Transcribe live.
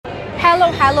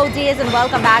Hello dears, and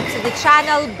welcome back to the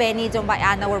channel Benidorm by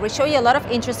Anna, where we show you a lot of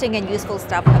interesting and useful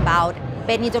stuff about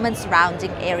Benidorm and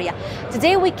surrounding area.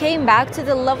 Today we came back to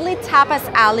the lovely Tapas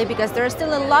Alley because there are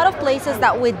still a lot of places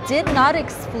that we did not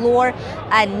explore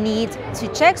and need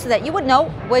to check, so that you would know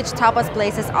which tapas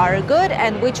places are good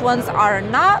and which ones are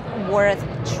not worth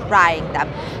trying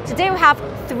them. Today we have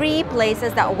 3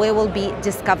 places that we will be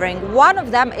discovering. One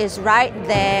of them is right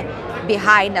there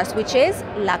behind us, which is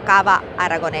La Cava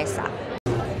Aragonesa.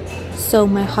 So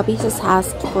my hubby has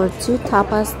asked for 2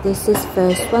 tapas. This is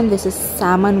first one. This is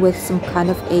salmon with some kind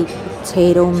of a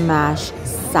potato mash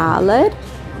salad,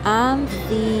 and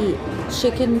the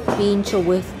chicken pincho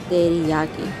with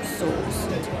teriyaki sauce.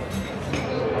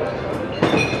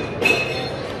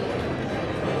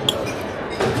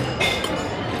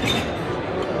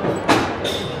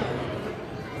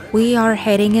 We are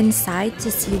heading inside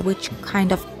to see which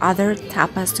kind of other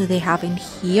tapas do they have in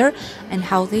here and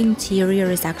how the interior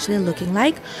is actually looking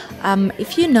like.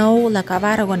 If you know, La Cava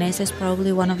Aragonesa is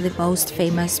probably one of the most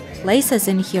famous places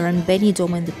in here in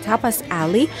Benidorm, in the Tapas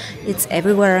Alley. It's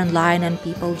everywhere online and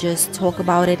people just talk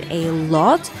about it a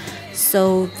lot.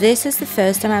 So this is the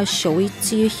first time I'll show it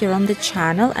to you here on the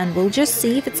channel, and we'll just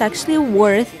see if it's actually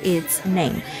worth its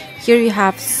name. Here you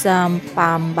have some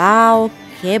pambao,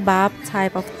 kebab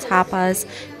type of tapas.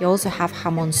 You also have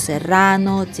jamon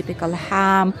serrano, typical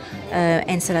ham,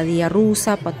 ensaladilla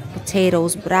rusa,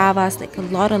 potatoes bravas, like a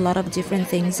lot of different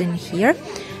things in here,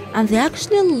 and they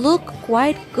actually look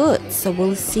quite good, so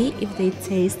we'll see if they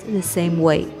taste the same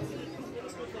way.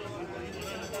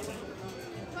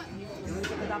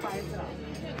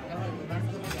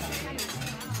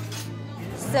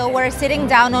 So we're sitting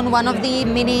down on one of the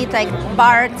mini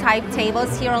bar type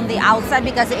tables here on the outside,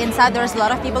 because inside there's a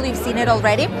lot of people. You've seen it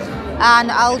already. And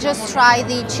I'll just try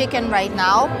the chicken right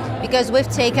now, because we've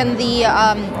taken the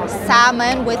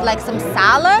salmon with some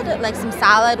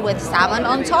salad with salmon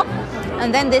on top,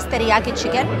 and then this teriyaki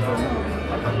chicken.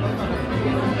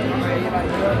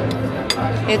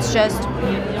 It's just,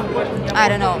 I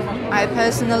don't know, I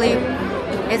personally,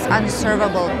 it's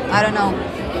unservable. I don't know.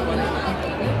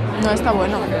 No está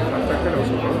bueno.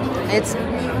 It's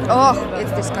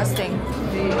disgusting.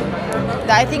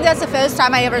 I think that's the first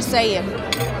time I ever say it.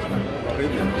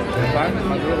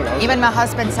 Even my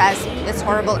husband says it's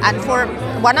horrible. And for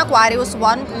one Aquarius,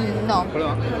 one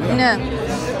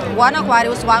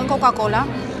Aquarius, one Coca-Cola,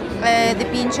 the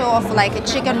pincho of a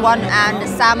chicken one and the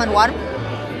salmon one,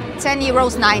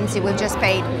 €10.90 we just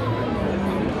paid.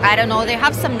 I don't know, they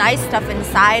have some nice stuff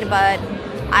inside, but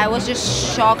I was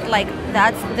just shocked.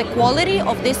 That's the quality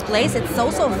of this place. It's so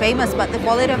famous, but the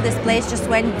quality of this place just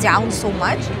went down so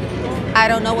much. I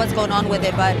don't know what's going on with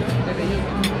it, but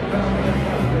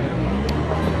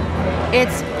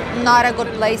it's not a good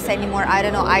place anymore. I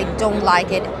don't know, I don't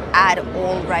like it at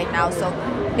all right now. So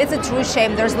it's a true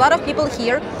shame. There's a lot of people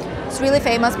here. It's really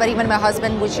famous, but even my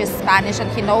husband, which is Spanish,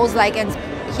 and he knows and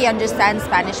he understands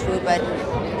Spanish food, but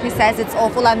he says it's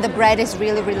awful, and the bread is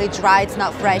really dry. It's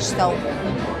not fresh. So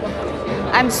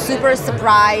I'm super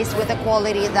surprised with the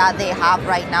quality that they have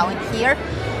right now in here.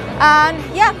 And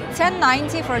yeah,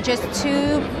 $10.90 for just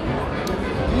 2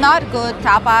 not good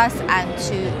tapas and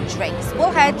 2 drinks.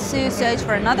 We'll head to search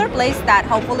for another place that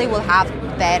hopefully will have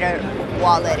better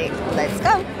quality. Let's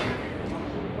go.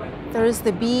 There's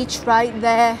the beach right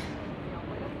there.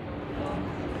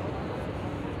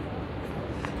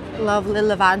 Lovely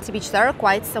Levante beach. There are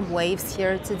quite some waves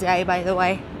here today, by the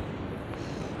way,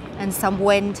 and some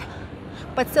wind.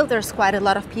 But still, there's quite a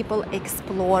lot of people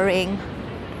exploring.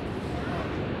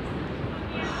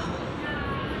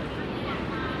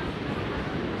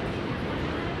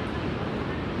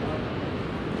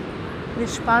 The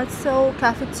Spazio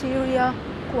cafeteria,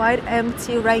 quite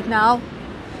empty right now.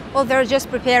 Well, they're just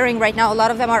preparing right now. A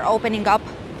lot of them are opening up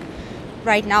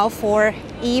right now for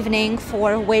evening,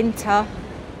 for winter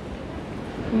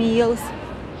meals.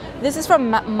 This is from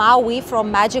Maui,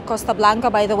 from Magic Costa Blanca,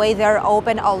 by the way. They're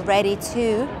open already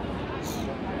too.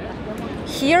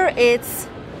 Here it's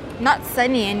not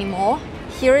sunny anymore.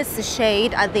 Here is the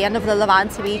shade at the end of the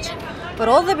Levante beach. But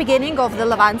all the beginning of the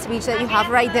Levante beach that you have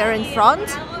right there in front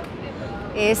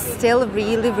is still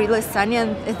really sunny,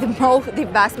 and the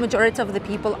vast majority of the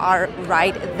people are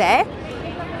right there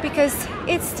because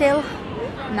it's still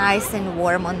nice and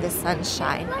warm on the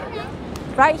sunshine.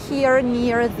 Right here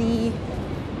near the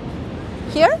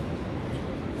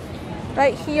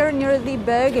right here near the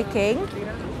Burger King.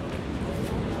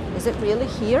 Is it really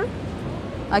here?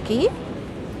 Aquí?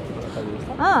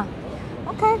 Ah,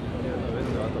 okay.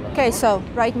 Okay, so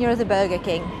right near the Burger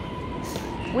King,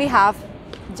 we have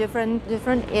different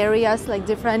areas,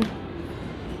 different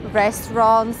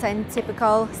restaurants and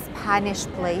typical Spanish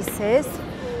places,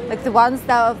 like the ones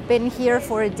that have been here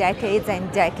for decades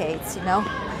and decades, you know.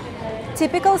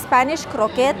 Typical Spanish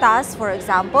croquetas, for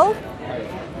example,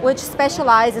 which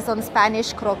specializes on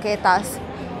Spanish croquetas.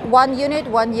 1 unit,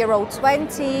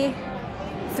 €1.20,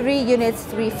 3 units,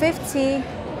 $3.50.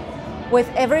 With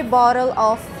every bottle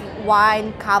of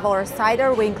wine, cava or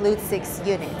cider, we include 6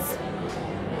 units.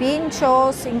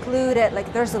 Pinchos included,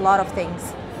 like there's a lot of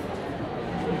things.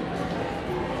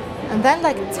 And then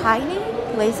like tiny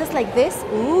places like this.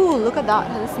 Ooh, look at that,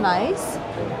 that's nice.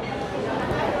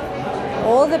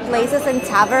 All the places and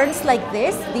taverns like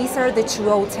this, these are the true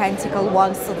authentical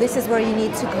ones. So this is where you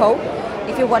need to go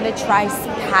if you want to try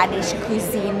Spanish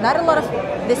cuisine. Not a lot of,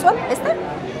 this one, is there?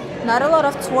 Not a lot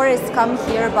of tourists come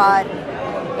here, but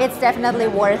it's definitely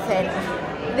worth it.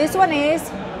 This one is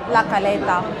La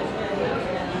Caleta.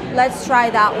 Let's try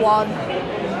that one.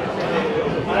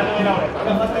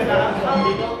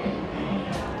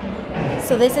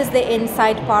 So this is the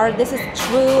inside part. This is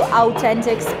true,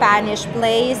 authentic Spanish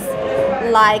place,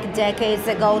 like decades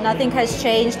ago. Nothing has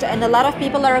changed, and a lot of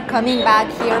people are coming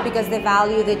back here because they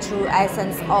value the true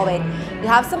essence of it. You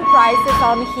have some prices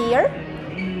on here.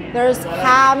 There's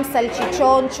ham,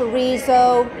 salchichon,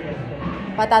 chorizo,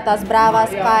 patatas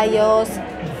bravas, callos,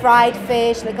 fried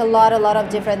fish, like a lot of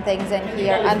different things in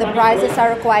here, and the prices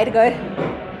are quite good.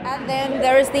 And then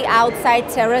there's the outside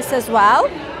terrace as well.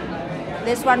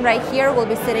 This one right here will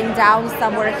be sitting down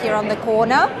somewhere here on the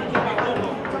corner.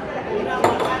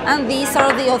 And these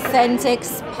are the authentic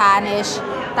Spanish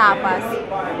tapas.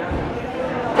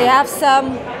 They have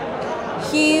some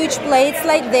huge plates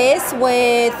like this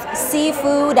with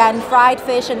seafood and fried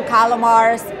fish and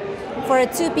calamars. For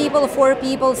 2 people, 4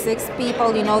 people, 6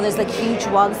 people, you know, there's like huge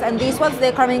ones. And these ones,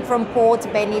 they're coming from Port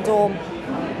Benidorm,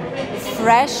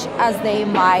 fresh as they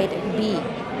might be.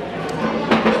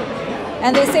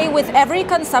 And they say with every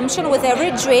consumption, with every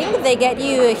drink, they get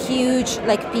you a huge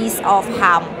like piece of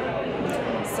ham.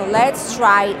 So let's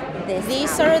try this.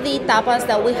 These are the tapas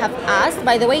that we have asked.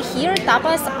 By the way, here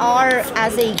tapas are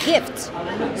as a gift.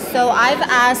 So I've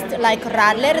asked like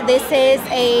Radler. This is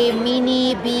a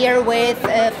mini beer with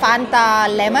Fanta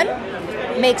lemon,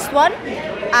 mixed one.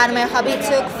 And my hubby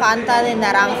took Fanta de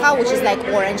naranja, which is like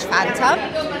orange Fanta.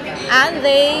 And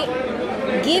they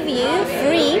give you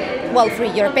free, well, free,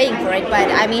 you're paying for it, but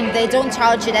I mean, they don't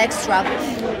charge it extra.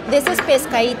 This is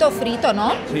pescadito frito,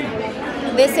 no? Sí.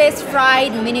 This is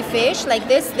fried mini fish, like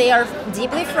this. They are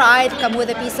deeply fried, come with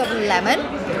a piece of lemon.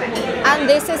 And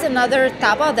this is another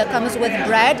tapa that comes with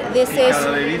bread. This is,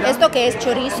 ¿esto qué es?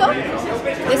 Chorizo?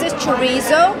 This is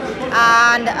chorizo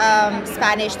and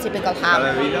Spanish typical ham.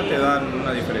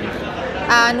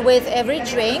 And with every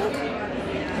drink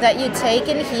that you take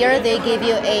in here, they give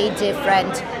you a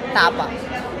different tapa.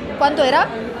 ¿Cuánto era?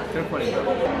 3.40.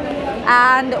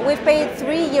 And we've paid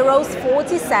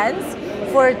 €3.40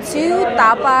 for 2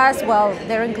 tapas. Well,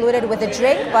 they're included with a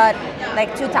drink, but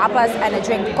like 2 tapas and a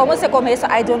drink. ¿Cómo se come eso?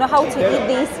 I don't know how to eat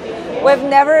these. I've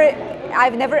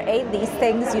never ate these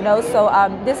things, you know, so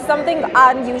this is something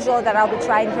unusual that I'll be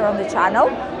trying here on the channel.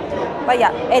 But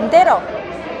yeah, entero.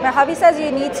 My hubby says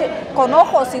you need to, con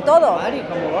ojos y todo. I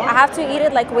have to eat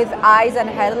it like with eyes and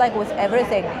head, like with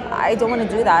everything. I don't want to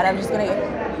do that. I'm just gonna eat.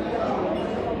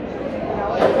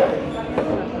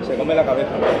 Se come la cabeza.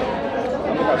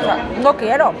 No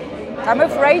quiero. I'm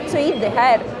afraid to eat the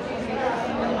head.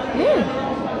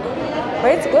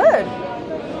 But it's good.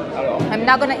 I'm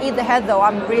not gonna eat the head though.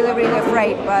 I'm really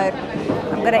afraid, but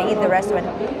I'm gonna eat the rest of it.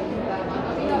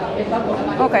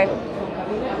 Okay.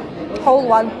 Whole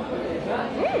one.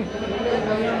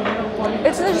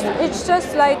 It's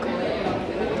just like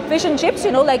fish and chips,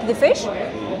 you know, like the fish,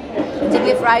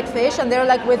 deeply fried fish, and they're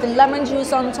like with lemon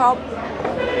juice on top.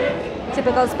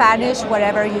 Typical Spanish,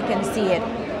 wherever you can see it.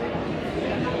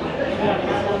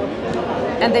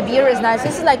 And the beer is nice.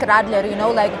 This is like Radler, you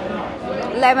know, like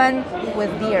lemon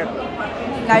with beer.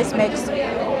 Nice mix.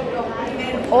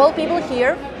 All people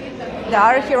here, they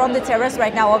are here on the terrace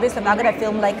right now. Obviously, I'm not gonna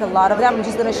film like a lot of them. I'm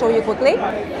just gonna show you quickly.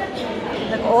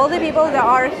 Like all the people that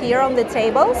are here on the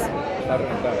tables,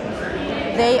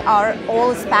 they are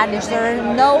all Spanish. There are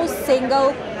no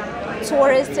single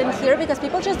tourists in here because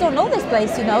people just don't know this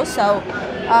place, you know. So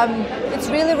it's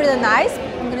really nice.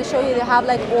 I'm gonna show you. They have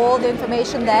like all the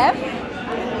information there,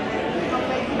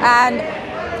 and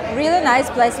really nice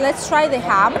place. Let's try the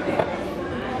ham.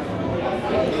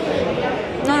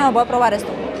 No, voy a probar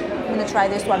esto. I'm gonna try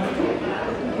this one.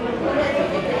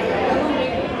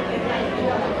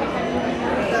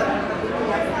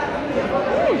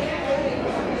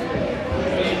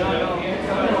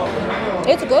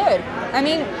 It's good. I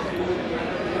mean,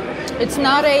 It's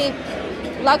not a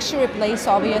luxury place,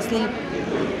 obviously.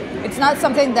 It's not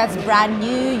something that's brand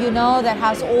new, you know, that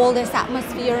has all this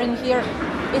atmosphere in here.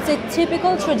 It's a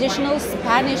typical traditional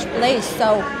Spanish place,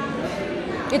 so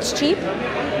it's cheap,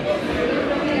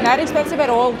 not expensive at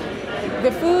all.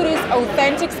 The food is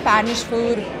authentic Spanish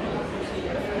food,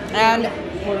 and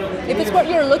if it's what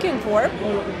you're looking for,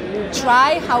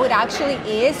 try how it actually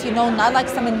is, you know, not like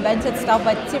some invented stuff,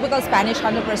 but typical Spanish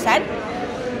 100%.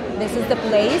 This is the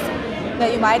place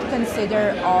that you might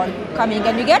consider on coming,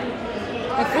 and you get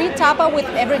a free tapa with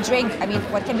every drink. I mean,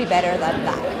 what can be better than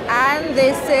that? And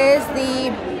this is the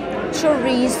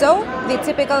chorizo, the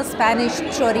typical Spanish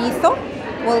chorizo.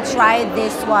 We'll try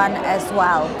this one as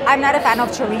well. I'm not a fan of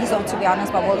chorizo, to be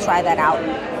honest, but we'll try that out.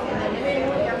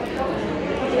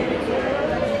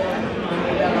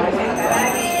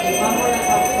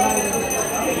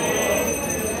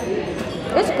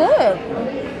 It's good.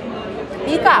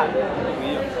 Pica.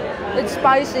 It's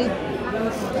spicy.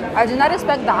 I did not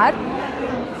expect that.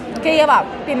 ¿Qué lleva?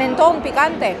 Pimentón,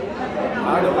 picante.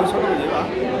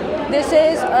 This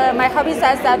is, my hubby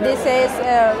says that this is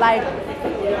like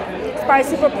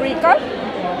spicy paprika.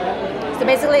 So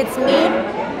basically it's meat,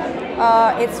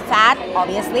 it's fat,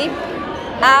 obviously.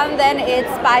 And then it's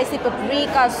spicy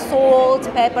paprika, salt,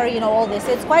 pepper, you know, all this.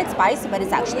 It's quite spicy, but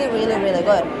it's actually really, really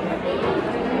good.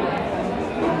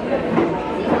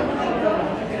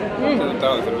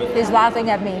 He's laughing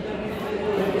at me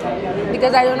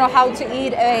because I don't know how to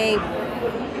eat a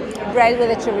bread with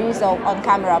a chorizo on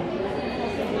camera.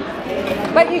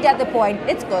 But you get the point.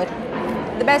 It's good.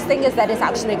 The best thing is that it's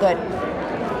actually good.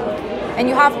 And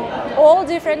you have all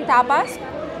different tapas,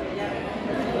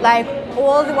 like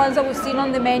all the ones that we've seen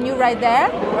on the menu right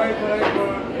there.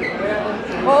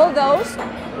 All those.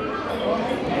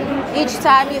 Each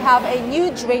time you have a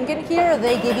new drink in here,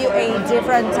 they give you a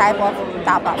different type of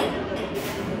tapa.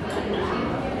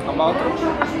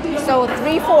 So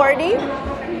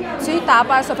 $3.40, 2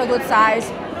 tapas of a good size,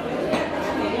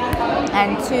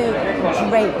 and 2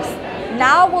 drinks.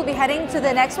 Now we'll be heading to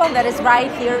the next one that is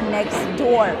right here next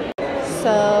door.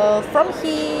 So from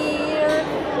here,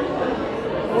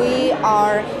 we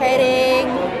are heading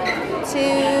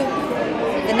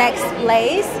to the next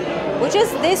place, which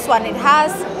is this one. It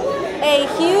has a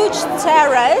huge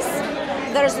terrace.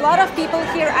 There's a lot of people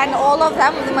here, and all of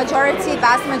them, the majority,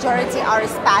 vast majority, are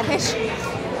Spanish.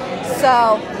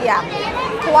 So yeah,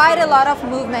 quite a lot of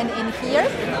movement in here.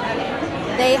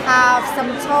 They have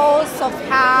some toast of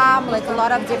ham, like a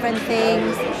lot of different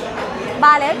things.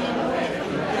 Vale.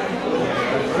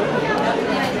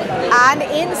 And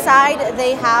inside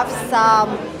they have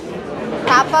some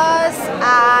tapas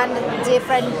and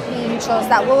different pinchos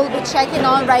that we'll be checking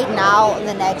on right now in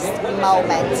the next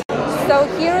moment. So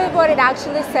here what it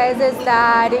actually says is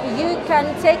that you can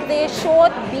take the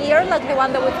short beer, like the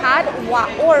one that we've had,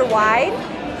 or wine,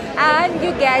 and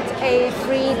you get a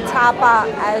free tapa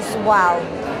as well.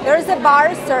 There's a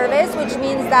bar service, which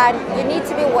means that you need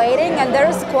to be waiting, and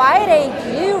there's quite a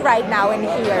queue right now in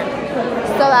here.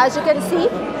 So as you can see,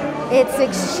 it's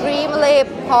extremely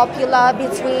popular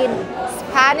between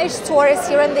Spanish tourists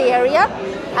here in the area,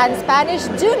 and Spanish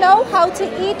do know how to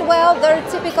eat well their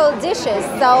typical dishes.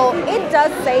 So it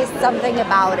does say something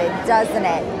about it, doesn't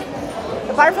it?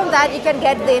 Apart from that, you can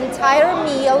get the entire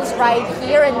meals right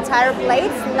here, entire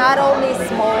plates, not only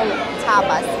small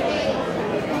tapas.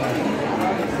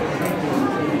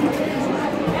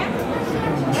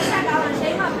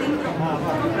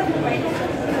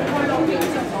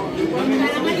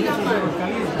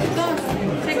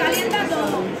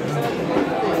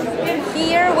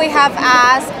 Here we have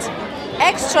asked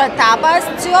extra tapas.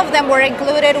 2 of them were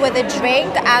included with a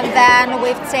drink, and then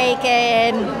we've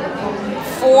taken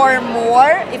 4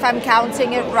 more, if I'm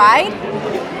counting it right.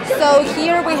 So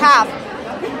here we have,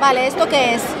 vale, ¿esto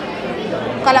qué es?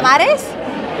 ¿Calamares?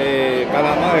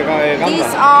 Calamares,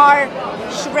 These are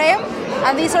shrimp,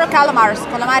 and these are calamares.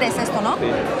 Calamares esto, ¿no?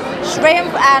 Sí.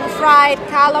 Shrimp and fried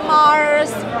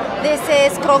calamars. This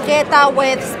is croqueta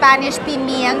with Spanish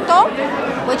pimiento,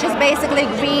 which is basically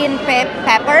green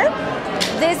pepper.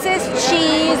 This is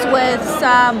cheese with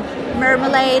some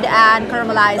marmalade and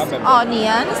caramelized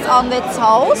onions on the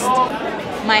toast.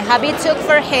 My hubby took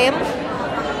for him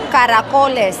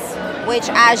caracoles, which,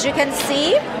 as you can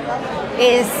see,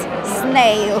 is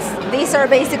snails. These are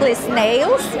basically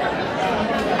snails.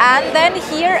 And then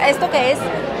here, ¿esto qué es?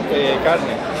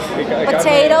 Carne.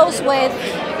 Potatoes with...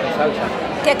 Salsa.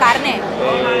 ¿Qué carne?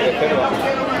 Cerdo.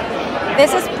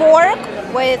 This is pork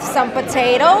with some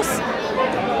potatoes,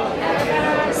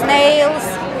 snails.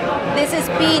 This is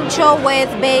pincho with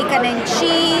bacon and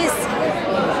cheese.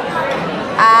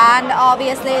 and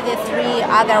obviously the 3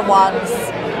 other ones.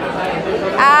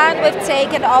 And we've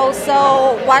taken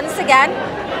also, once again,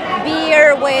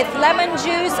 beer with lemon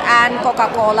juice and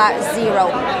Coca-Cola Zero.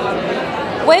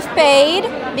 We've paid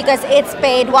because it's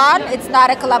paid one, it's not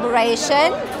a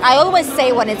collaboration. I always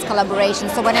say when it's collaboration,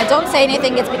 so when I don't say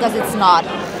anything, it's because it's not.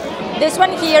 This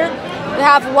one here, we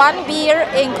have 1 beer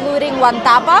including 1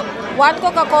 tapa, 1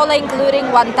 Coca-Cola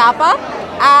including 1 tapa,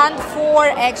 and 4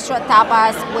 extra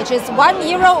tapas, which is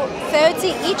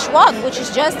 €1.30 each one, which is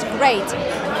just great.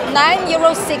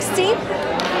 €9.60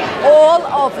 all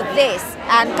of this.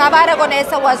 And Cava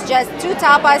Aragonesa was just 2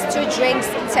 tapas, 2 drinks,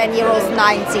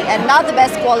 €10.90, and not the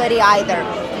best quality either.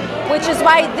 Which is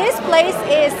why this place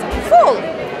is full,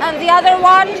 and the other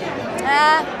one,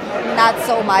 not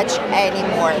so much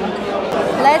anymore.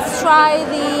 Let's try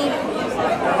the,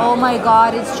 oh my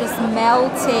god, it's just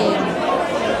melting.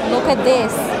 Look at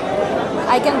this.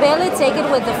 I can barely take it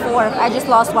with the fork. I just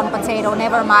lost 1 potato,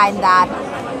 never mind that.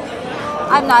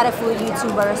 I'm not a food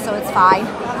YouTuber, so it's fine.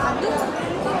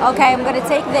 Okay, I'm gonna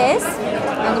take this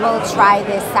and we'll try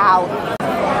this out.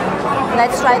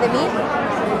 Let's try the meat.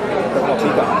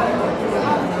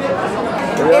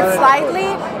 It's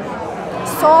slightly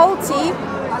salty.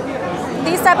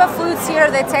 These type of foods here,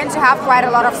 they tend to have quite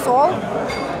a lot of salt.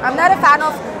 I'm not a fan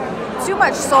of too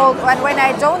much salt, and when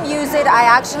I don't use it, I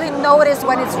actually notice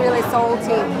when it's really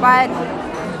salty. But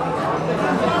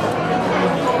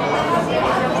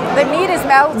the meat is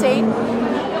melting,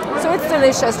 so it's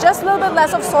delicious. Just a little bit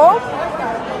less of salt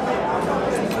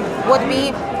would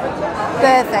be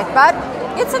perfect, but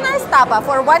it's a nice tapa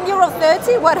for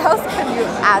 €1.30. What else can you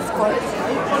ask for?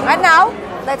 And now,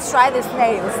 let's try the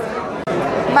snails.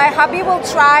 My hubby will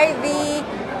try the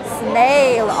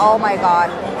snail. Oh my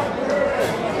god.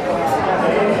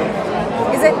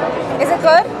 Is it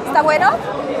good? ¿Está bueno?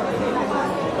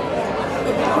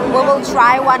 We will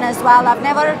try one as well. I've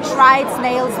never tried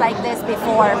snails like this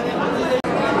before.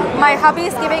 My hubby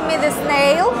is giving me the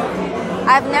snail.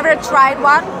 I've never tried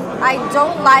one. I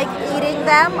don't like eating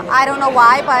them. I don't know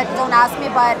why, but don't ask me,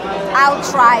 but I'll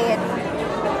try it.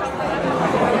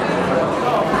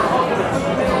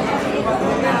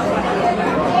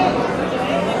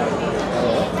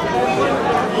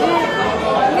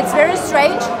 It's very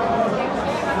strange.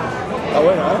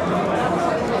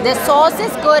 The sauce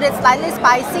is good, it's slightly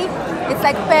spicy. It's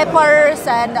like peppers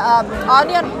and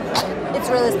onion. It's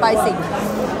really spicy.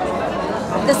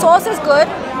 The sauce is good,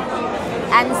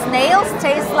 and snails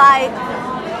taste like,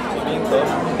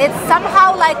 it's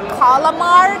somehow like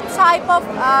calamar type of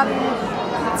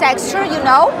texture, you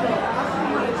know?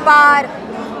 But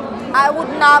I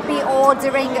would not be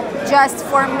ordering just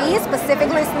for me,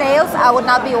 specifically snails. I would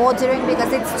not be ordering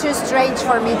because it's too strange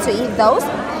for me to eat those.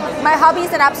 My hubby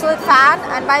is an absolute fan,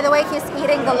 and by the way, he's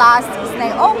eating the last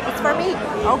snail. Oh, it's for me.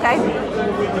 Okay.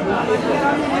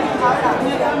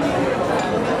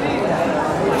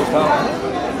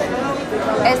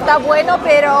 Está bueno,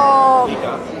 pero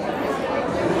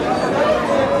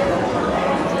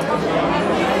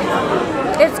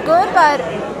it's good, but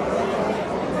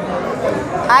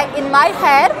in my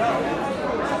head,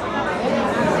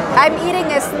 I'm eating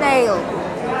a snail.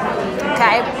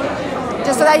 Okay.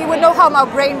 Just so that you would know how my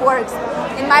brain works.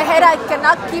 In my head, I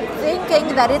cannot keep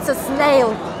thinking that it's a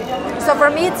snail. So for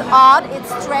me, it's odd,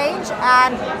 it's strange,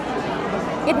 and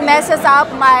it messes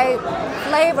up my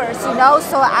flavors, you know,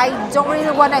 so I don't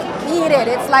really want to eat it.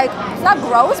 It's like, it's not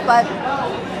gross, but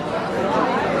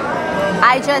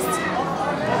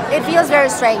it feels very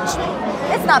strange.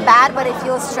 It's not bad, but it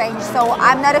feels strange, so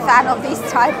I'm not a fan of these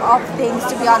type of things,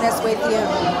 to be honest with you.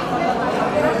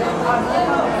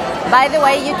 By the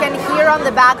way, you can hear on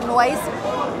the back noise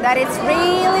that it's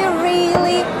really,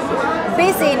 really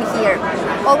busy in here.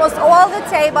 Almost all the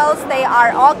tables, they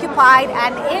are occupied,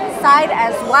 and inside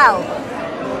as well.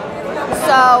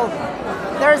 So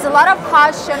there's a lot of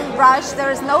hush and rush.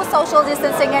 There's no social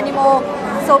distancing anymore.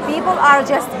 So people are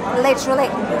just literally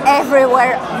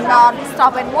everywhere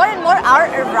non-stop, and more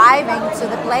are arriving to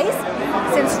the place,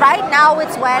 since right now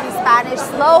it's when Spanish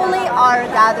slowly are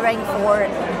gathering for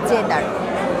dinner.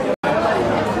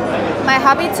 My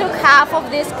hubby took half of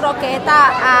this croqueta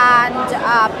and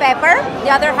pepper.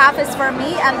 The other half is for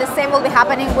me, and the same will be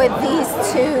happening with these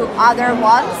 2 other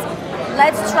ones.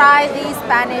 Let's try the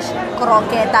Spanish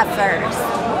croqueta first.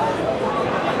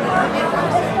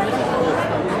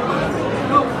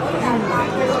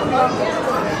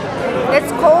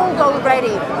 It's cold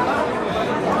already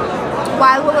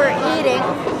while we were eating.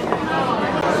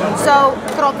 So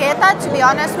croqueta, to be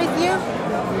honest with you,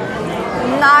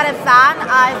 not a fan.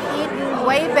 I've eaten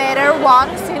way better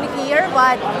ones in here. here,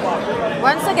 but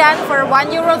once again, for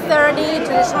 €1.30,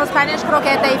 traditional Spanish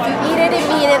croqueta, if you eat it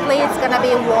immediately, it's gonna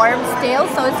be warm still,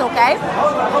 so it's okay.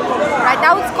 Right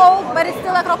now it's cold, but it's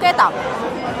still a croqueta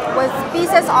with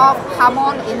pieces of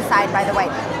jamon inside, by the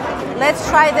way. Let's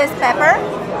try this pepper.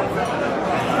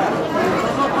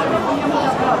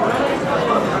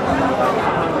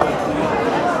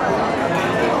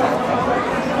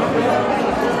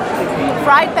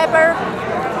 Fried pepper,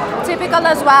 typical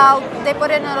as well. They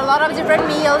put it in a lot of different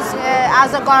meals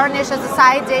as a garnish, as a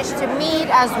side dish to meat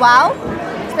as well,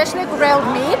 especially grilled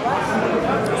meat.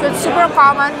 So it's super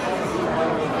common.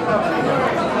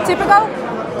 Typical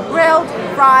grilled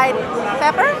fried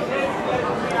pepper.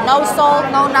 No salt,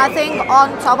 no nothing on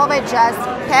top of it, just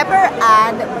pepper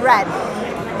and bread.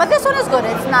 But this one is good,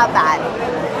 it's not bad.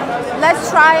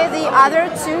 Let's try the other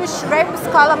two, shrimps,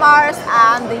 calamars,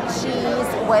 and the cheese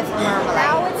with marmalade.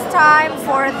 Now it's time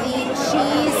for the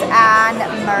cheese and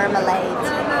marmalade.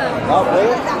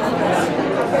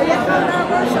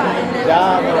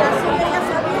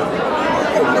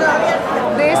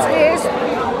 This is,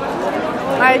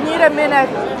 I need a minute.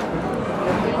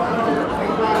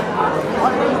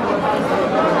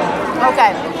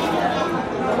 Okay,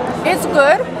 it's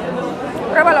good.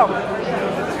 Pruébalo.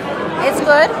 It's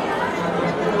good.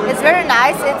 It's very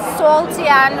nice. It's salty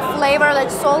and flavor, like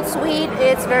salt sweet.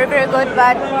 It's very, very good,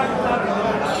 but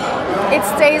it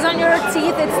stays on your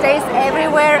teeth. It stays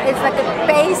everywhere. It's like a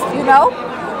paste, you know.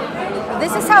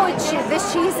 This is how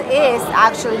this cheese is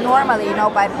actually normally, you know,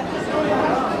 but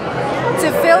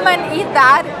to film and eat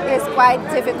that is quite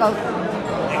difficult.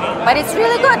 But it's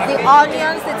really good. The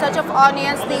onions, the touch of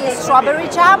onions, the strawberry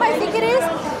jam, I think it is,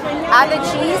 and the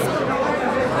cheese.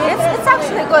 It's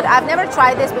actually good. I've never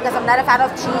tried this because I'm not a fan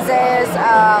of cheeses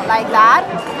like that.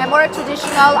 I'm more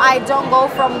traditional. I don't go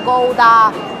from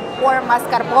Gouda or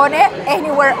mascarpone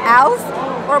anywhere else,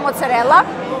 or mozzarella.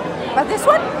 But this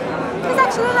one is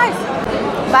actually nice.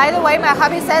 By the way, my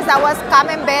hubby says that was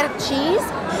camembert cheese.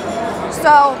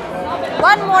 So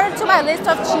one more to my list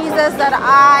of cheeses that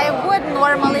I would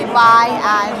normally buy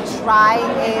and try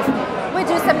if we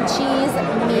do some cheese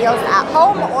meals at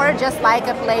home, or just like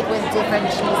a plate with different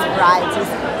cheese varieties.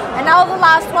 And now the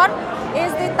last one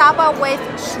is the tapa with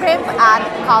shrimp and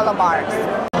calamars.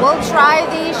 We'll try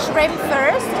the shrimp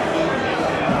first.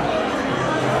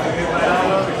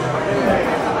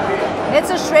 It's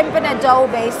a shrimp in a dough,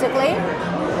 basically.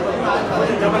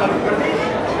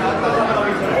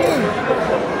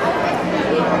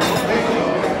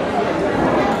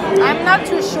 I'm not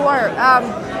too sure.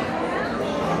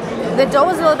 The dough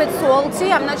is a little bit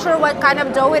salty. I'm not sure what kind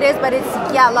of dough it is, but it's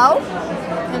yellow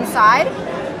inside.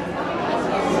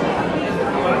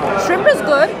 Shrimp is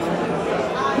good.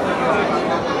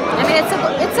 I mean,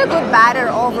 it's a good batter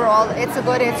overall. It's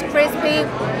crispy.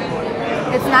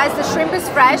 It's nice. The shrimp is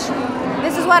fresh.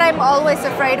 This is what I'm always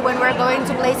afraid when we're going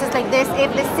to places like this,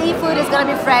 if the seafood is going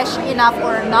to be fresh enough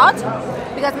or not,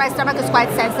 because my stomach is quite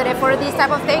sensitive for these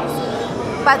type of things.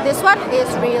 But this one is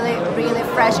really, really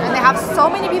fresh, and they have so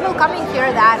many people coming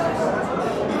here that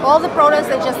all the products,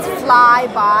 they just fly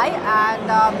by, and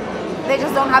they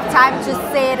just don't have time to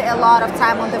sit a lot of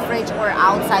time on the fridge or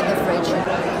outside the fridge.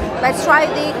 Let's try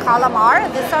the calamar.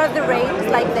 These are the rings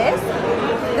like this.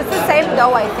 It's the same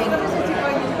dough, I think.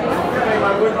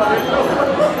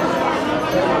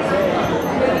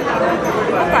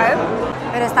 Okay.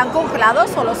 ¿Pero están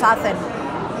congelados o los hacen?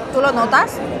 ¿Tú lo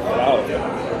notas?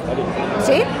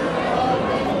 See?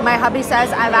 My hubby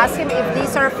says, I've asked him if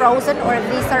these are frozen or if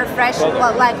these are fresh.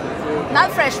 Well, like,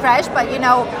 not fresh, but you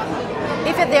know,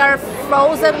 if they are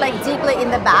frozen like deeply in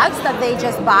the bags that they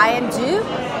just buy and do,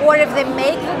 or if they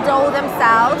make the dough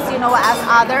themselves, you know, as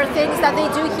other things that they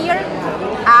do here,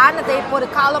 and they put a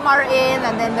calamar in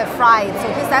and then they fry it. So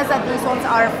he says that these ones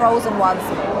are frozen ones.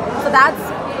 So that's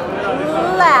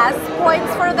less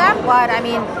points for them, but I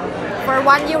mean, for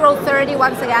 €1.30,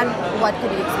 once again, what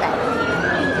could you expect?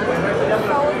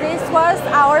 So this was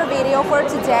our video for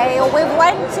today. We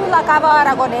went to La Cava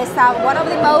Aragonesa, one of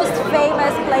the most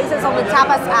famous places on the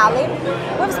Tapas Alley.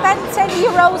 We've spent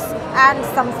 €10 and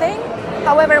something.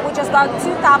 However, we just got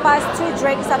 2 tapas, 2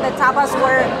 drinks, and the tapas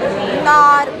were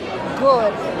not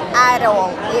good at all.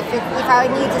 If I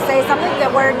need to say something, they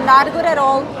were not good at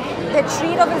all. The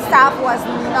treat of the staff was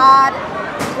not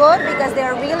good because they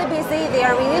are really busy, they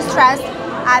are really stressed,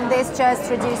 and this just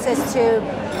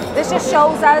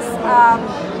shows us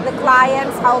the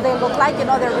clients how they look like. You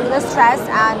know, they're really stressed,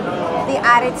 and the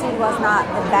attitude was not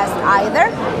the best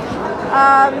either.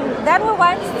 Then we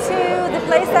went to the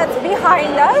place that's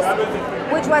behind us,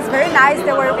 which was very nice.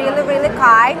 They were really, really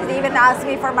kind. They even asked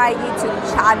me for my YouTube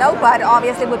channel, but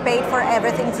obviously we paid for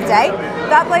everything today.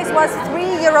 That place was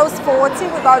 €3.40.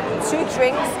 We got 2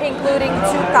 drinks, including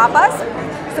 2 tapas.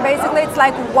 So basically it's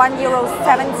like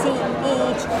 €1.70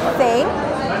 each thing.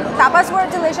 Tapas were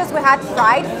delicious. We had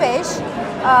fried fish,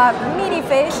 mini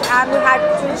fish, and we had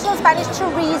traditional Spanish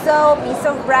chorizo, piece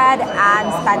of bread,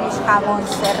 and Spanish jamon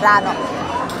serrano.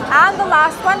 And the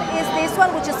last one is this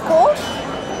one, which is called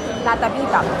La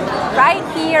Tapita. Right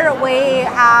here we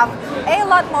have a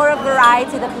lot more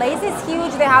variety. The place is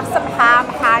huge. They have some ham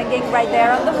hanging right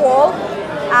there on the wall.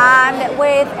 And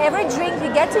with every drink you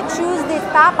get to choose this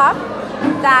tapa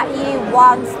that you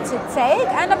want to take,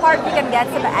 and apart you can get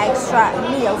some extra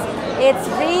meals. It's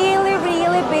really,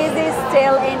 really busy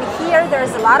still in here. There's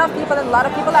a lot of people, and a lot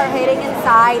of people are heading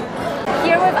inside.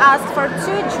 Here we've asked for 2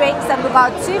 drinks and we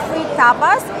got 2 free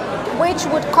tapas, which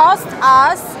would cost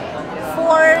us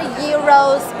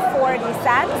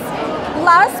 €4.40.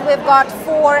 Plus we've got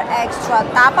 4 extra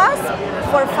tapas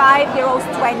for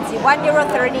 €5.20,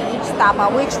 €1.30 each tapa,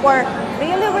 which were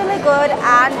really, really good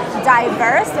and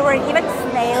diverse. There were even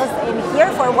snails in here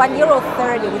for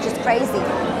 €1.30, which is crazy,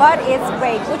 but it's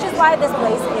great, which is why this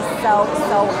place is so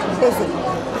busy.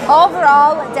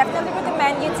 Overall, definitely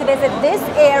recommend you to visit this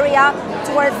area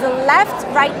towards the left,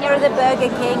 right near the Burger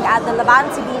King at the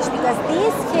Levante Beach, because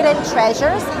these hidden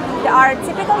treasures that are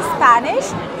typical Spanish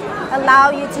allow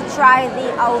you to try the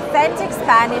authentic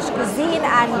Spanish cuisine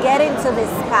and get into the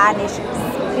Spanish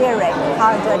spirit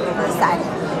 100%.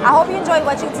 I hope you enjoyed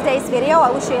watching today's video.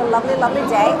 I wish you a lovely, lovely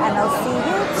day, and I'll see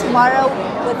you tomorrow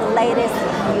with the latest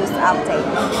news update.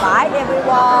 Bye,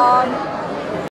 everyone.